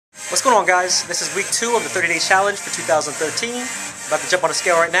What's going on, guys? This is week 2 of the 30-day challenge for 2013. About to jump on a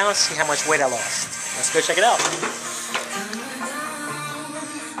scale right now and see how much weight I lost. Let's go check it out.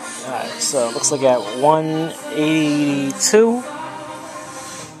 Alright, so it looks like at 182.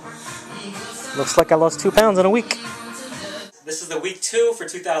 Looks like I lost 2 pounds in a week. This is the week 2 for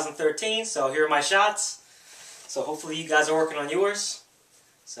 2013, so here are my shots. So hopefully you guys are working on yours.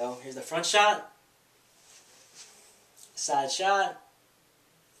 So here's the front shot, side shot,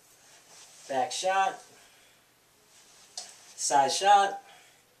 back shot, side shot,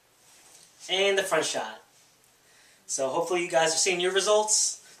 and the front shot. So hopefully you guys are seeing your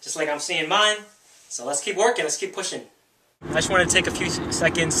results, just like I'm seeing mine. So let's keep working, let's keep pushing. I just want to take a few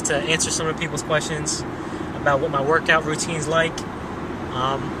seconds to answer some of people's questions about what my workout routine's like.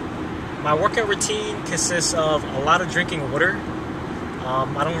 My workout routine consists of a lot of drinking water.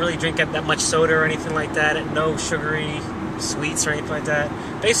 I don't really drink that much soda or anything like that, no sugary sweets or anything like that.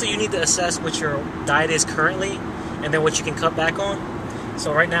 Basically, you need to assess what your diet is currently and then what you can cut back on.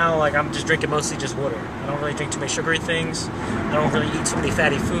 So right now, I'm just drinking mostly just water. I don't really drink too many sugary things. I don't really eat too many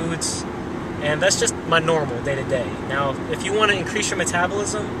fatty foods. And that's just my normal day-to-day. Now, if you want to increase your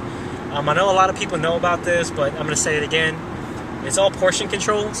metabolism, I know a lot of people know about this, but I'm going to say it again. It's all portion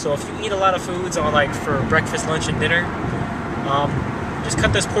control. So if you eat a lot of foods on for breakfast, lunch, and dinner, just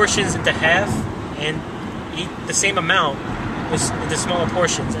cut those portions into half and eat the same amount into smaller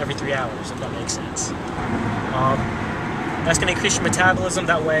portions every 3 hours, if that makes sense. That's going to increase your metabolism.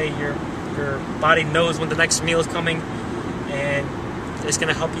 That way your body knows when the next meal is coming, and it's going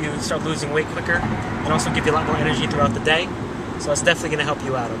to help you start losing weight quicker and also give you a lot more energy throughout the day. So it's definitely going to help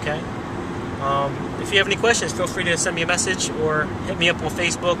you out, okay? If you have any questions, feel free to send me a message or hit me up on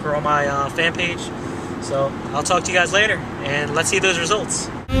Facebook or on my fan page. So I'll talk to you guys later, and let's see those results.